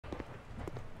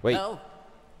Wait. No!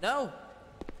 No!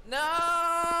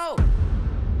 No!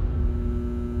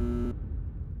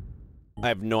 I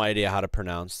have no idea how to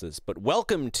pronounce this, but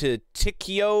welcome to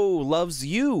Tikyo Loves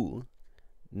You.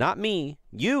 Not me,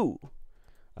 you.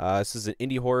 This is an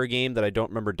indie horror game that I don't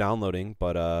remember downloading,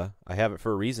 but I have it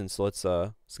for a reason, so let's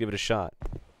give it a shot.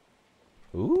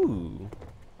 Ooh.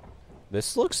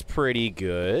 This looks pretty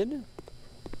good.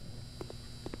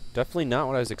 Definitely not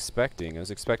what I was expecting. I was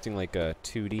expecting like a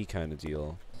 2D kind of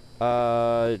deal.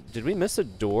 Did we miss a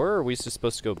door, or are we just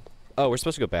supposed to go... Oh, we're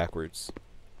supposed to go backwards.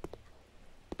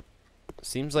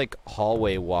 Seems like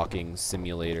hallway walking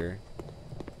simulator.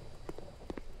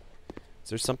 Is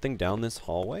there something down this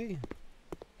hallway?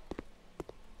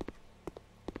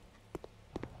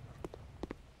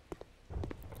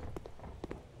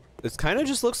 This kind of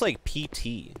just looks like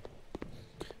PT.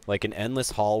 Like an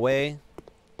endless hallway.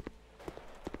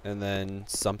 And then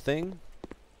something.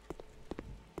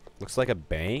 Looks like a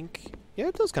bank. Yeah,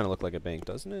 it does kind of look like a bank,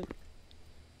 doesn't it?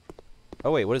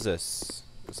 Oh wait, what is this?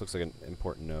 This looks like an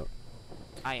important note.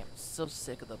 I am so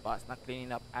sick of the boss not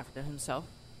cleaning up after himself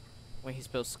when he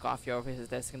spills coffee over his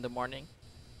desk in the morning.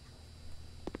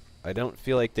 I don't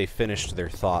feel like they finished their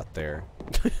thought there.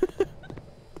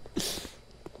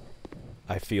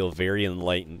 I feel very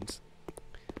enlightened.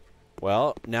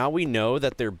 Well, now we know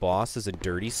that their boss is a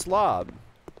dirty slob.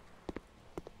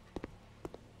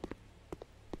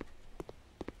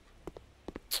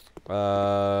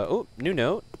 Oh, new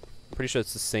note. Pretty sure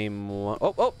it's the same one.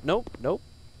 Oh, nope.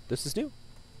 This is new.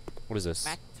 What is this?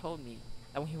 Mac told me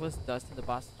that when he was dusting the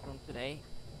boss's room today,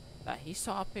 that he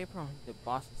saw a paper on the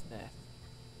boss's desk.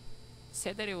 He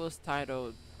said that it was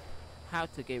titled, "How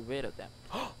to Get Rid of Them."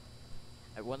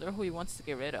 I wonder who he wants to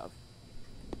get rid of.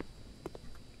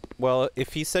 Well,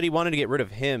 if he said he wanted to get rid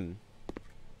of him,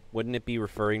 wouldn't it be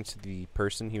referring to the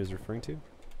person he was referring to?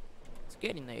 It's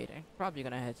getting later. Probably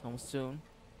gonna head home soon.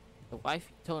 The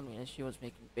wife told me that she was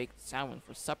making baked salmon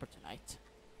for supper tonight.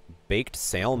 Baked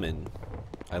salmon.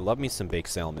 I love me some baked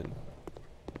salmon.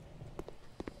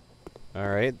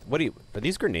 Alright, are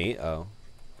these grenade? Oh.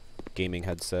 Gaming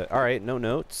headset. Alright, no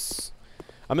notes.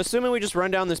 I'm assuming we just run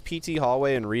down this PT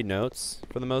hallway and read notes,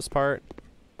 for the most part.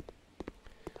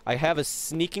 I have a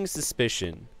sneaking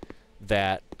suspicion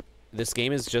that this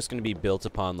game is just going to be built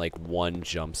upon, like, one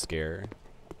jump scare.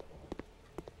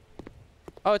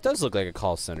 Oh, it does look like a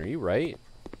call center. You right?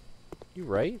 You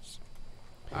right?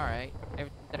 Alright,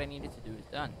 everything that I needed to do is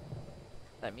done.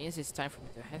 That means it's time for me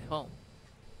to head home.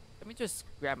 Let me just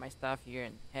grab my stuff here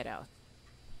and head out.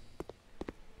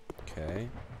 Okay.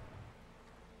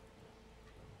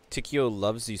 Tikyo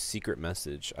loves you secret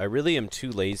message. I really am too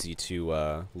lazy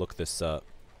to look this up.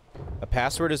 A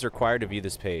password is required to view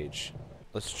this page.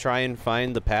 Let's try and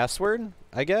find the password,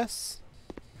 I guess.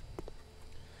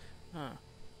 Huh.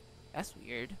 That's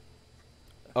weird.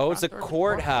 Oh, it's a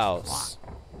courthouse.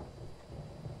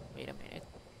 Wait a minute.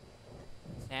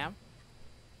 Sam?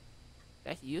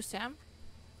 That you, Sam?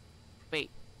 Wait.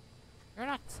 You're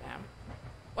not Sam.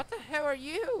 What the hell are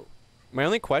you? My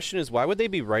only question is, why would they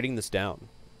be writing this down?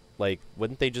 Like,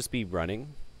 wouldn't they just be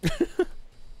running?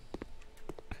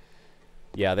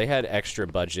 Yeah, they had extra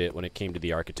budget when it came to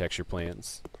the architecture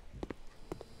plans.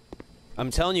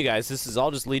 I'm telling you guys, this is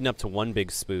all just leading up to one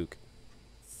big spook.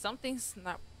 Something's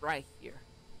not right here.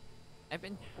 I've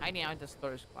been hiding out in the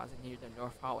storage closet near the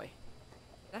north hallway.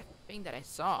 That thing that I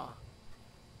saw,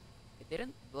 it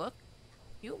didn't look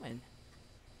human.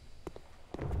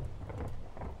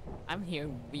 I'm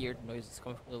hearing weird noises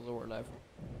coming from the lower level,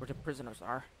 where the prisoners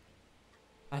are.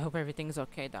 I hope everything's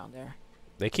okay down there.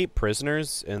 They keep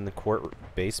prisoners in the court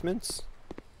basements?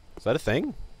 Is that a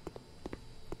thing?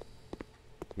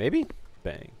 Maybe?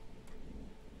 Bang.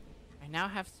 I now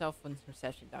have cell phone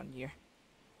reception down here.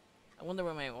 I wonder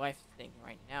what my wife's thinking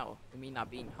right now, with me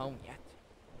not being home yet.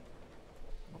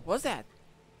 What was that?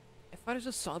 I thought I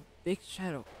just saw a big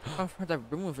shadow come from that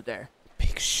room over there.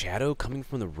 Big shadow coming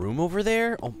from the room over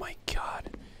there? Oh my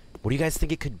god. What do you guys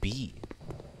think it could be?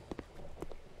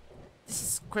 This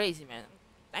is crazy, man.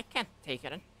 I can't take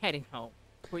it. I'm heading home.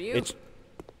 Who are you? It's...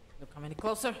 Don't come any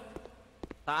closer.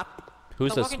 Stop.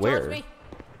 Who's Stop this walking towards where? me.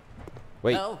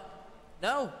 Wait. No.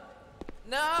 No.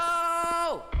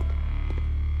 No!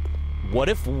 What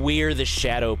if we're the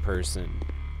shadow person?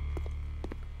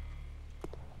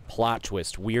 Plot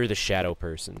twist. We're the shadow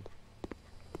person.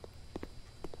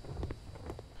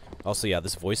 Also, yeah,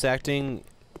 this voice acting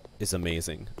is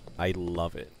amazing. I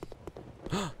love it.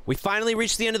 We finally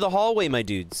reached the end of the hallway, my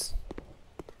dudes.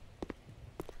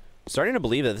 Starting to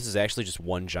believe that this is actually just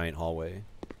one giant hallway.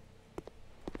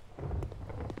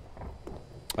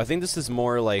 I think this is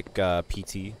more like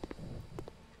PT.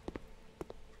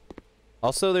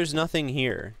 Also, there's nothing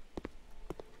here.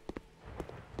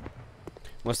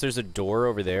 Unless there's a door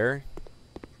over there.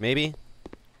 Maybe?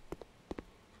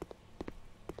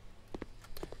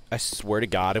 I swear to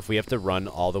God, if we have to run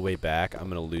all the way back, I'm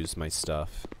gonna lose my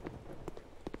stuff.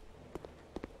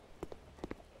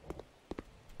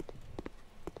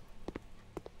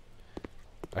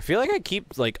 I feel like I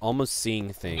keep, like, almost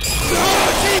seeing things.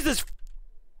 Oh, Jesus!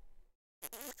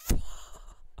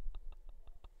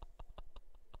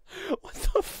 What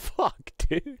the fuck,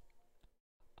 dude?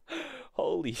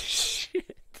 Holy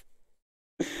shit.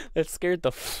 That scared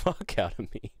the fuck out of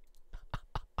me.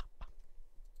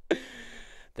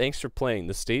 Thanks for playing.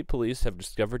 The state police have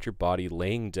discovered your body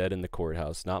laying dead in the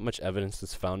courthouse. Not much evidence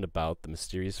is found about the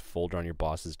mysterious folder on your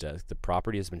boss's desk. The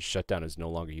property has been shut down and is no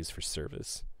longer used for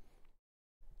service.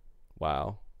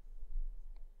 Wow.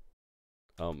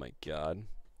 Oh my God.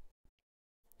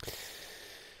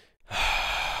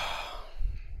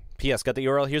 P.S. Got the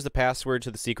URL. Here's the password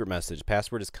to the secret message.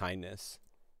 Password is kindness.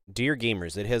 Dear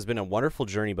gamers, it has been a wonderful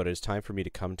journey, but it is time for me to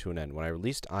come to an end. When I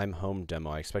released I'm Home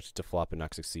demo, I expected to flop and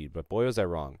not succeed, but boy was I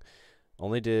wrong.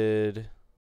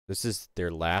 This is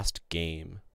their last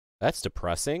game. That's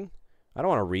depressing. I don't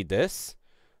want to read this.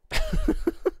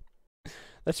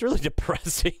 That's really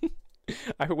depressing.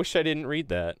 I wish I didn't read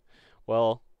that.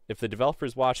 Well, if the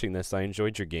developer's watching this, I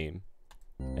enjoyed your game.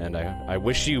 And I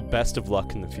wish you best of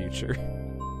luck in the future.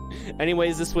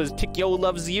 Anyways, this was Tikyo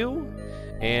Loves You.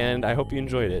 And I hope you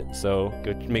enjoyed it. So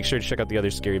go make sure to check out the other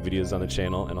scary videos on the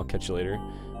channel, and I'll catch you later.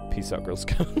 Peace out, Girl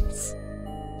Scouts.